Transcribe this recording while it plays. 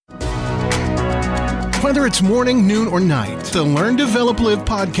Whether it's morning, noon, or night, the Learn, Develop, Live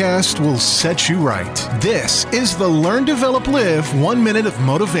podcast will set you right. This is the Learn, Develop, Live 1 Minute of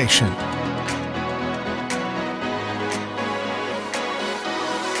Motivation.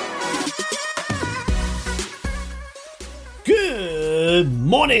 Good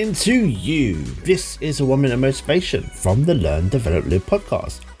morning to you. This is a 1 minute motivation from the Learn, Develop, Live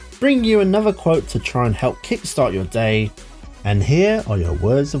podcast. Bring you another quote to try and help kickstart your day. And here are your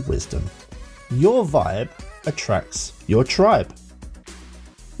words of wisdom. Your vibe attracts your tribe.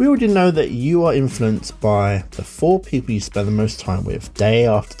 We already know that you are influenced by the 4 people you spend the most time with day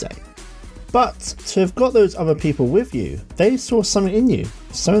after day. But to have got those other people with you, they saw something in you,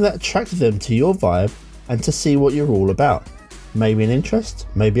 something that attracted them to your vibe and to see what you're all about. Maybe an interest,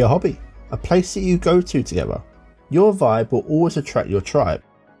 maybe a hobby, a place that you go to together. Your vibe will always attract your tribe.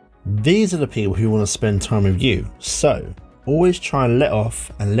 These are the people who want to spend time with you, so always try and let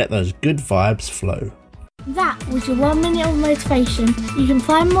off and let those good vibes flow. That was your 1 minute of motivation. You can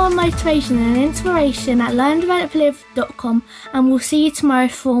find more motivation and inspiration at learndeveloplive.com, and we'll see you tomorrow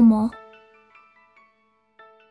for more.